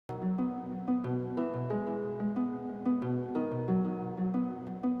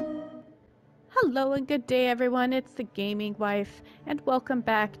Hello and good day everyone, it's the Gaming Wife, and welcome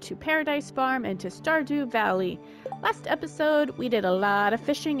back to Paradise Farm and to Stardew Valley. Last episode we did a lot of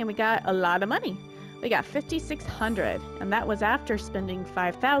fishing and we got a lot of money. We got 5,600, and that was after spending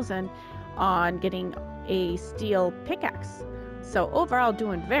 5,000 on getting a steel pickaxe. So overall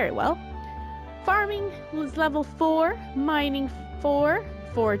doing very well. Farming was level 4, mining 4,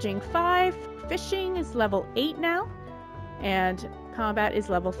 foraging 5, fishing is level 8 now, and combat is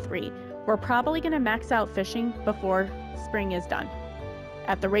level 3. We're probably going to max out fishing before spring is done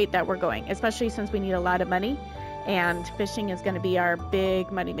at the rate that we're going, especially since we need a lot of money and fishing is going to be our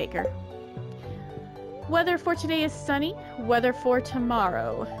big money maker. Weather for today is sunny. Weather for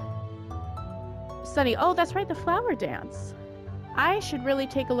tomorrow. Sunny. Oh, that's right, the flower dance. I should really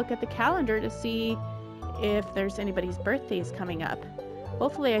take a look at the calendar to see if there's anybody's birthdays coming up.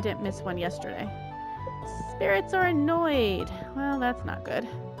 Hopefully I didn't miss one yesterday. Spirits are annoyed. Well, that's not good.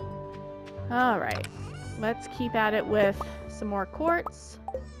 Alright, let's keep at it with some more quartz.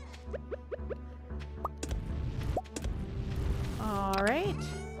 Alright.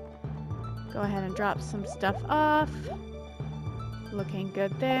 Go ahead and drop some stuff off. Looking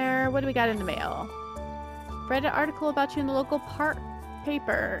good there. What do we got in the mail? Read an article about you in the local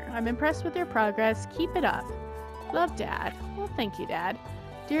paper. I'm impressed with your progress. Keep it up. Love, Dad. Well, thank you, Dad.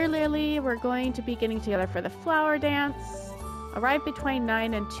 Dear Lily, we're going to be getting together for the flower dance. Arrive between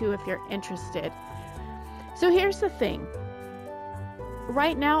 9 and 2 if you're interested. So here's the thing.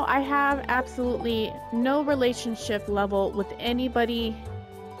 Right now, I have absolutely no relationship level with anybody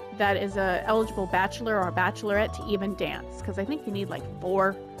that is a eligible bachelor or bachelorette to even dance. Because I think you need like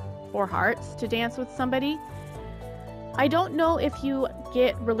four hearts to dance with somebody. I don't know if you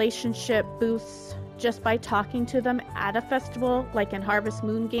get relationship boosts just by talking to them at a festival, like in Harvest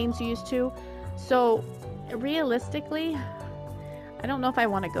Moon games you used to. So realistically, I don't know if I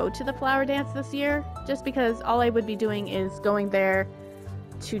want to go to the flower dance this year, just because all I would be doing is going there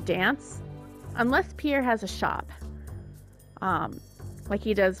to dance, unless Pierre has a shop, like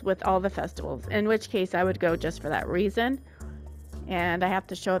he does with all the festivals, in which case I would go just for that reason, and I have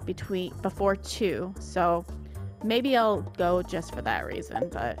to show up before 2, so maybe I'll go just for that reason,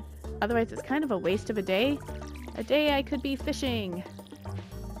 but otherwise it's kind of a waste of a day I could be fishing,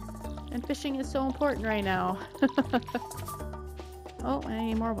 and fishing is so important right now. Oh, I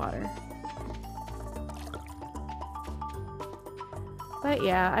need more water. But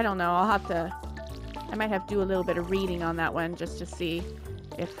yeah, I don't know. I might have to do a little bit of reading on that one just to see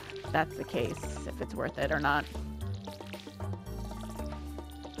if that's the case, if it's worth it or not.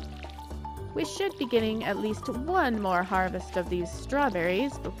 We should be getting at least one more harvest of these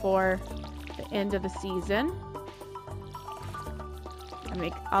strawberries before the end of the season.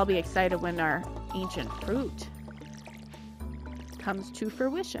 I'll be excited when our ancient fruit comes to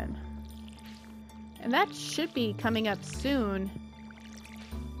fruition. And that should be coming up soon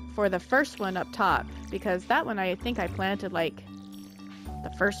for the first one up top, because that one I think I planted like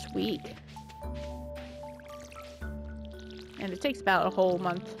the first week. And it takes about a whole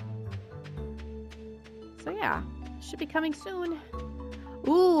month. So yeah, should be coming soon.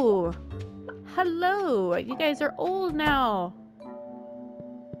 Ooh, hello, you guys are old now.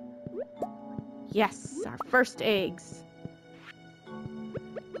 Yes, our first eggs.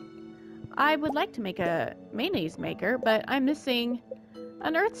 I would like to make a mayonnaise maker, but I'm missing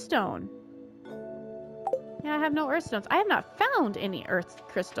an earthstone. Yeah, I have no earthstones. I have not found any earth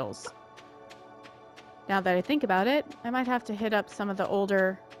crystals. Now that I think about it, I might have to hit up some of the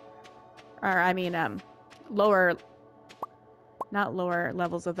older, not lower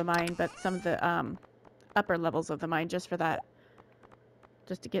levels of the mine, but some of the upper levels of the mine just for that.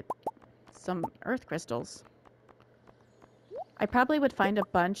 Just to get some earth crystals. I probably would find a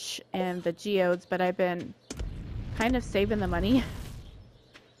bunch in the geodes, but I've been kind of saving the money.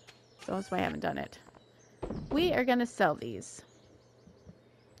 So that's why I haven't done it. We are going to sell these.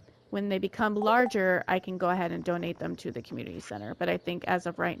 When they become larger, I can go ahead and donate them to the community center. But I think as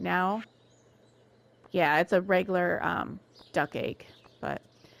of right now, yeah, it's a regular duck egg. But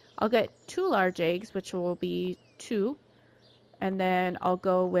I'll get 2 large eggs, which will be 2. And then I'll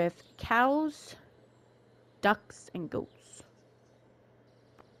go with cows, ducks, and goats.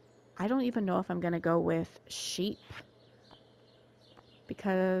 I don't even know if I'm going to go with sheep,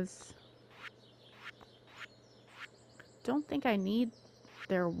 because I don't think I need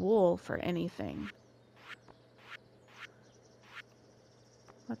their wool for anything.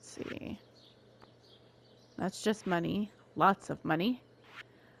 Let's see. That's just money. Lots of money.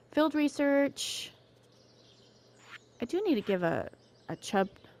 Field research. I do need to give a chub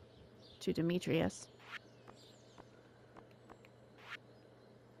to Demetrius.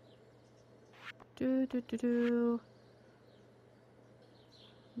 Do do do do.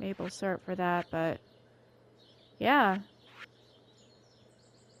 Maple syrup for that, but yeah.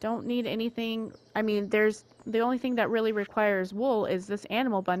 Don't need anything. I mean, there's the only thing that really requires wool is this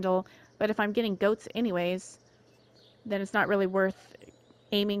animal bundle, but if I'm getting goats anyways, then it's not really worth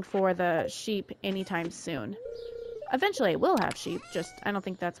aiming for the sheep anytime soon. Eventually I will have sheep, just I don't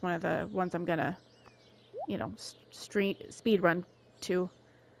think that's one of the ones I'm gonna, you know, speed run to.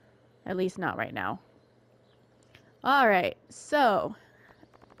 At least not right now. Alright, so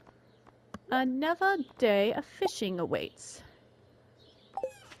another day of fishing awaits.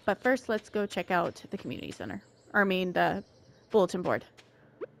 But first, let's go check out the community center. Or, I mean, the bulletin board.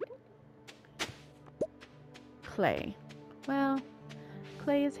 Clay. Well,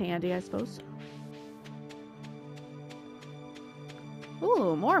 clay is handy, I suppose.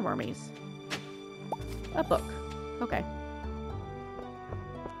 Ooh, more wormies. A book. Okay.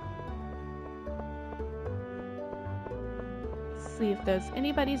 Let's see if there's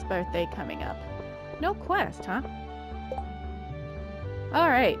anybody's birthday coming up. No quest, huh?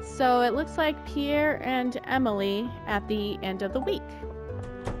 Alright, so it looks like Pierre and Emily at the end of the week.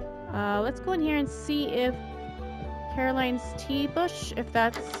 Let's go in here and see if Caroline's tea bush, if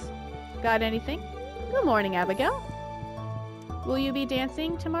that's got anything. Good morning, Abigail. Will you be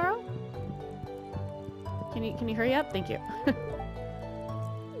dancing tomorrow? Can you hurry up? Thank you.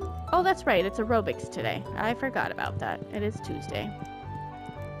 Oh, that's right. It's aerobics today. I forgot about that. It is Tuesday.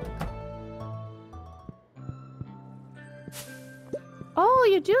 Oh,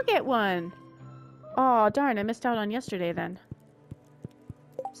 you do get one. Oh, darn. I missed out on yesterday then.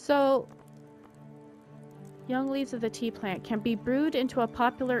 So, young leaves of the tea plant can be brewed into a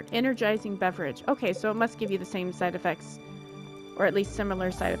popular energizing beverage. Okay, so it must give you the same side effects, or at least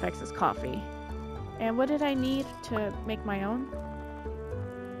similar side effects as coffee. And what did I need to make my own?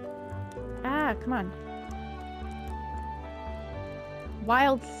 Ah, come on.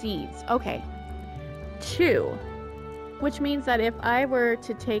 Wild seeds. Okay. 2. Which means that if I were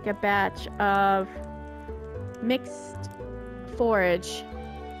to take a batch of mixed forage,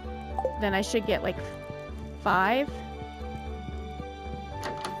 then I should get like 5.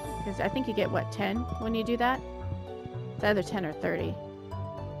 Because I think you get, what, 10 when you do that? It's either 10 or 30.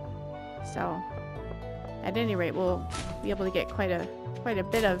 So, at any rate, we'll be able to get quite a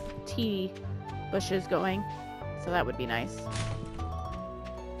bit of tea bushes going. So that would be nice.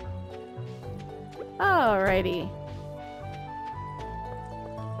 Alrighty.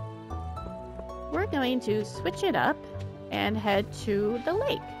 We're going to switch it up and head to the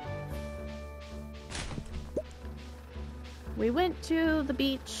lake. We went to the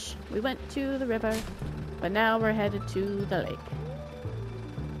beach, we went to the river, but now we're headed to the lake.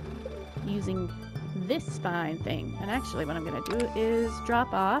 Using this fine thing. And actually what I'm going to do is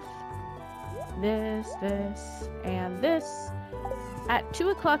drop off this, and this. At 2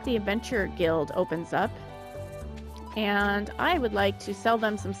 o'clock the Adventure Guild opens up, and I would like to sell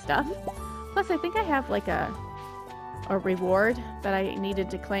them some stuff. Plus, I think I have like a reward that I needed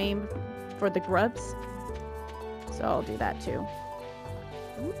to claim for the grubs. So I'll do that too.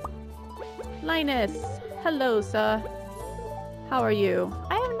 Linus! Hello, sir. How are you?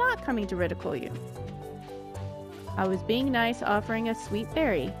 I am not coming to ridicule you. I was being nice, offering a sweet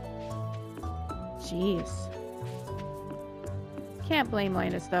berry. Jeez. Can't blame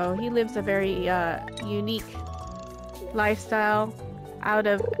Linus, though. He lives a very unique lifestyle, out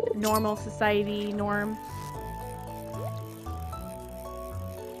of normal society norm.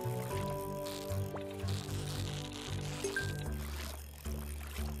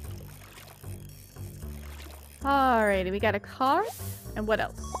 Alrighty, we got a card. And what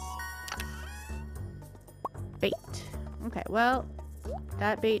else? Bait. Okay, well,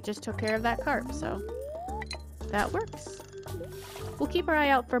 that bait just took care of that carp, so that works. We'll keep our eye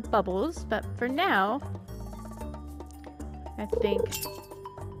out for bubbles, but for now, I think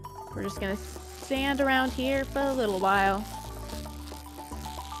we're just gonna stand around here for a little while.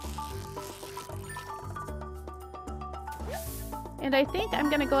 And I think I'm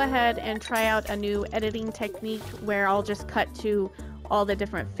gonna go ahead and try out a new editing technique where I'll just cut to all the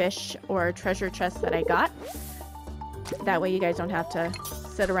different fish or treasure chests that I got. That way you guys don't have to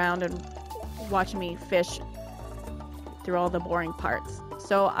sit around and watch me fish through all the boring parts.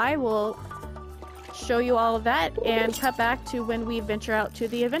 So I will show you all of that and cut back to when we venture out to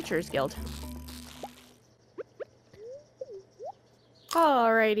the Adventurers Guild.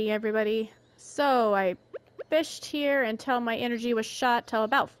 Alrighty, everybody. So I fished here until my energy was shot till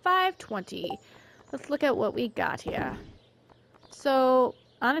about 5:20. Let's look at what we got here. So,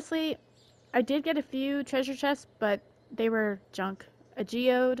 honestly, I did get a few treasure chests, but they were junk. A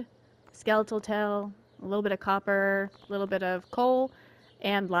geode, skeletal tail, a little bit of copper, a little bit of coal,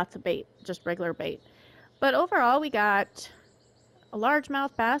 and lots of bait, just regular bait. But overall, we got a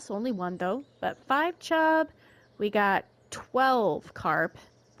largemouth bass, only one though, but 5 chub. We got 12 carp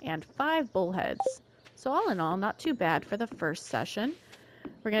and 5 bullheads. So all in all, not too bad for the first session.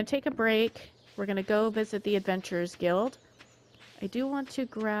 We're going to take a break. We're going to go visit the Adventurers Guild. I do want to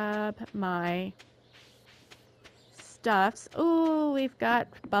grab my stuffs. Oh, we've got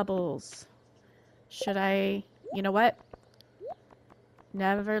bubbles. Should I... You know what?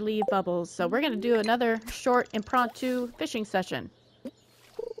 Never leave bubbles. So we're going to do another short impromptu fishing session.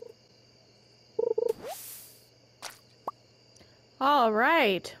 All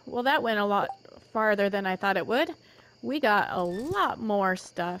right. Well, that went a lot farther than I thought it would. We got a lot more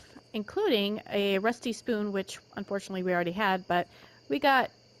stuff, including a rusty spoon, which unfortunately we already had, but we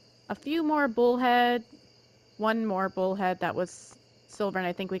got a few more bullhead, one more bullhead that was silver, and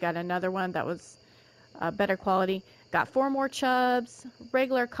I think we got another one that was better quality. Got 4 more chubs,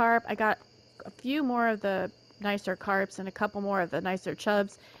 regular carp. I got a few more of the nicer carps and a couple more of the nicer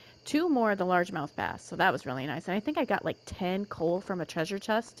chubs. 2 more of the largemouth bass, so that was really nice. And I think I got like 10 coal from a treasure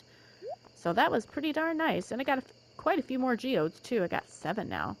chest, so that was pretty darn nice. And I got quite a few more geodes too. I got 7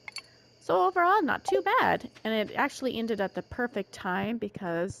 now. So overall, not too bad. And it actually ended at the perfect time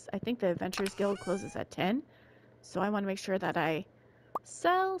because I think the Adventurers Guild closes at 10. So I want to make sure that I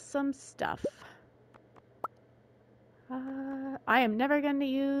sell some stuff. I am never going to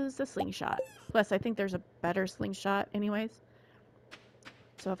use the slingshot. Plus, I think there's a better slingshot anyways.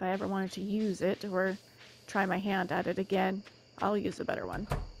 So if I ever wanted to use it or try my hand at it again, I'll use a better one.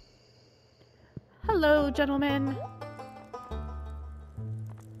 Hello, gentlemen.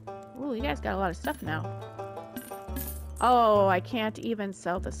 Ooh, you guys got a lot of stuff now. Oh, I can't even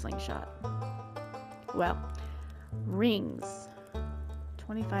sell the slingshot. Well, rings.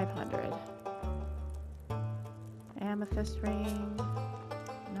 2,500. Amethyst ring.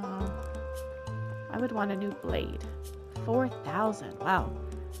 No. I would want a new blade. 4,000. Wow.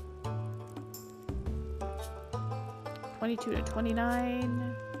 22 to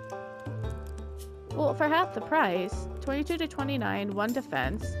 29. Well, for half the price, 22 to 29, 1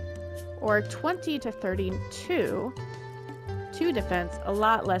 defense, or 20 to 32, 2 defense, a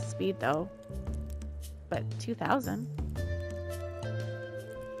lot less speed though, but 2,000.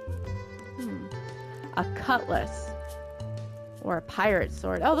 A cutlass, or a pirate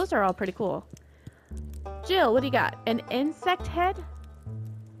sword. Oh, those are all pretty cool. Jill, what do you got? An insect head?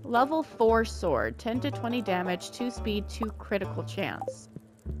 Level 4 sword, 10 to 20 damage, 2 speed, 2 critical chance.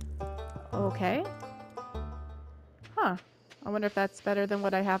 Okay. Huh. I wonder if that's better than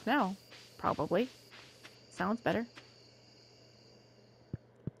what I have now. Probably. Sounds better.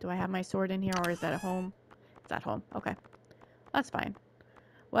 Do I have my sword in here or is that at home? It's at home. Okay. That's fine.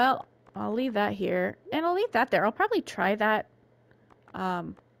 Well, I'll leave that here. And I'll leave that there. I'll probably try that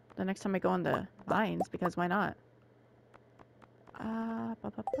the next time I go on the mines because why not?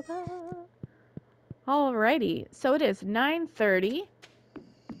 Alrighty. So it is 9:30.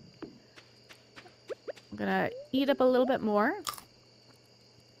 I'm gonna eat up a little bit more.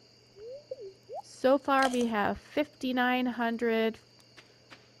 So far we have 5,900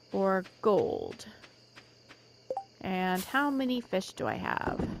 for gold. And how many fish do I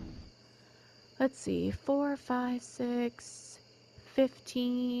have? Let's see, 4, 5, 6,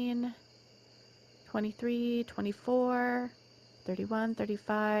 15, 23, 24, 31,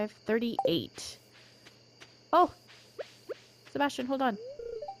 35, 38. Oh, Sebastian, hold on.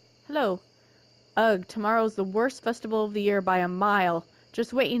 Hello. Ugh, tomorrow's the worst festival of the year by a mile.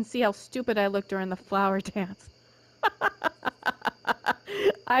 Just wait and see how stupid I look during the flower dance.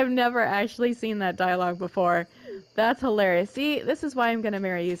 I've never actually seen that dialogue before. That's hilarious. See, this is why I'm going to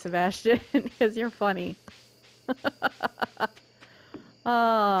marry you, Sebastian, because you're funny.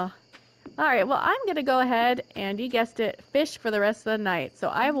 Alright, well, I'm going to go ahead and, you guessed it, fish for the rest of the night. So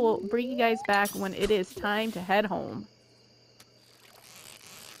I will bring you guys back when it is time to head home.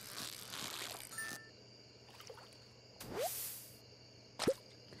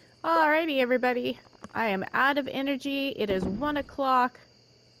 Alrighty, everybody. I am out of energy. It is 1 o'clock.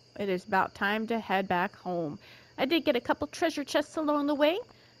 It is about time to head back home. I did get a couple treasure chests along the way.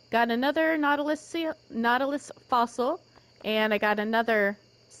 Got another nautilus fossil. And I got another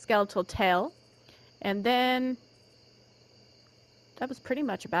skeletal tail. And then that was pretty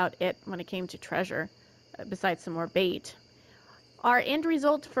much about it when it came to treasure, besides some more bait. Our end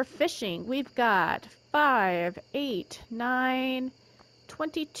result for fishing, we've got 5, 8, 9,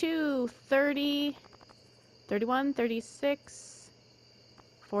 22, 30, 31, 36,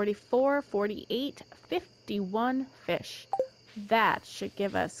 44, 48, 51 fish. That should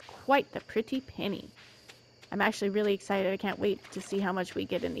give us quite the pretty penny. I'm actually really excited. I can't wait to see how much we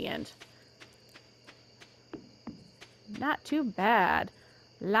get in the end. Not too bad.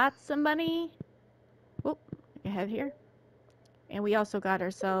 Lots of money. Oh, ahead here. And we also got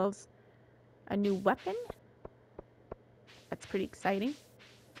ourselves a new weapon. That's pretty exciting.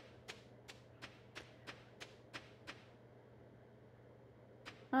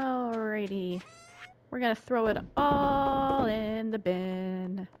 Alrighty. We're gonna throw it all in the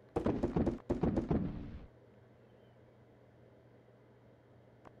bin.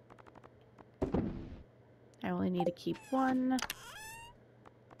 I only need to keep one.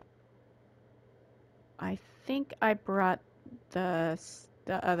 I think I brought the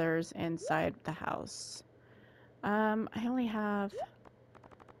others inside the house. I only have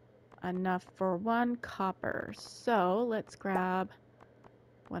enough for 1 copper, so let's grab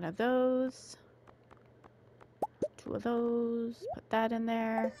one of those, 2 of those, put that in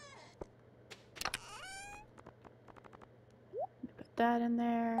there, put that in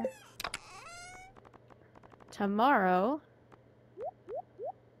there. Tomorrow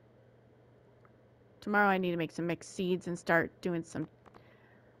I need to make some mixed seeds and start doing some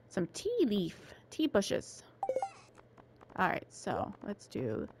tea bushes. Alright, so let's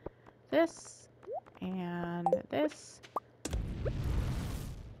do this and this.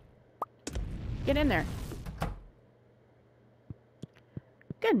 Get in there.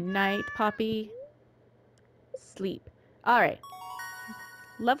 Good night, Poppy. Sleep. Alright.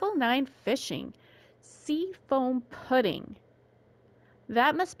 Level 9 fishing. Sea foam pudding.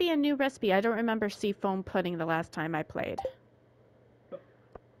 That must be a new recipe. I don't remember sea foam pudding the last time I played.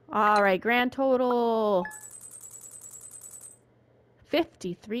 Alright, grand total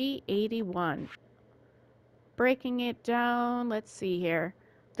 53.81. Breaking it down, let's see here.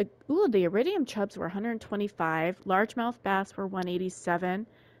 The iridium chubs were 125, largemouth bass were 187.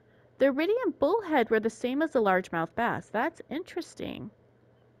 The iridium bullhead were the same as the largemouth bass. That's interesting.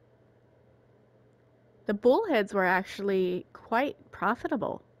 The bullheads were actually quite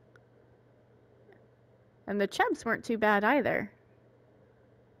profitable. And the chubs weren't too bad either.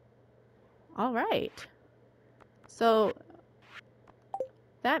 All right. So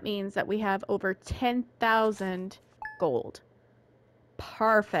that means that we have over 10,000 gold.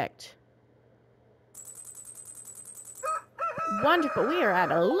 Perfect. Wonderful. We are at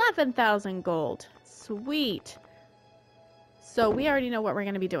 11,000 gold. Sweet. So we already know what we're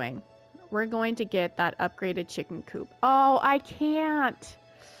going to be doing. We're going to get that upgraded chicken coop. Oh, I can't.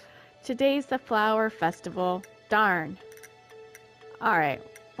 Today's the flower festival. Darn. All right.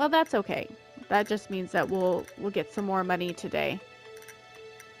 Well, that's okay. That just means that we'll get some more money today.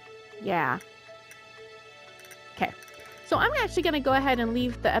 Yeah. Okay. So I'm actually going to go ahead and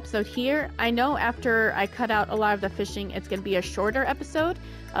leave the episode here. I know after I cut out a lot of the fishing, it's going to be a shorter episode.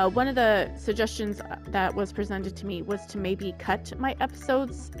 One of the suggestions that was presented to me was to maybe cut my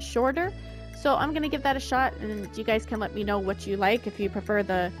episodes shorter. So I'm going to give that a shot, and you guys can let me know what you like, if you prefer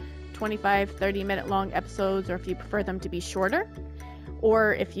the 25-30 minute long episodes, or if you prefer them to be shorter,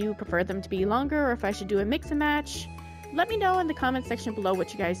 or if you prefer them to be longer, or if I should do a mix and match. Let me know in the comment section below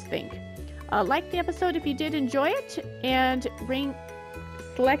what you guys think. Like the episode if you did enjoy it, and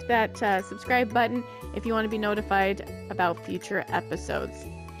select that subscribe button if you want to be notified about future episodes.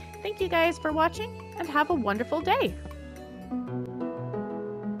 Thank you guys for watching, and have a wonderful day.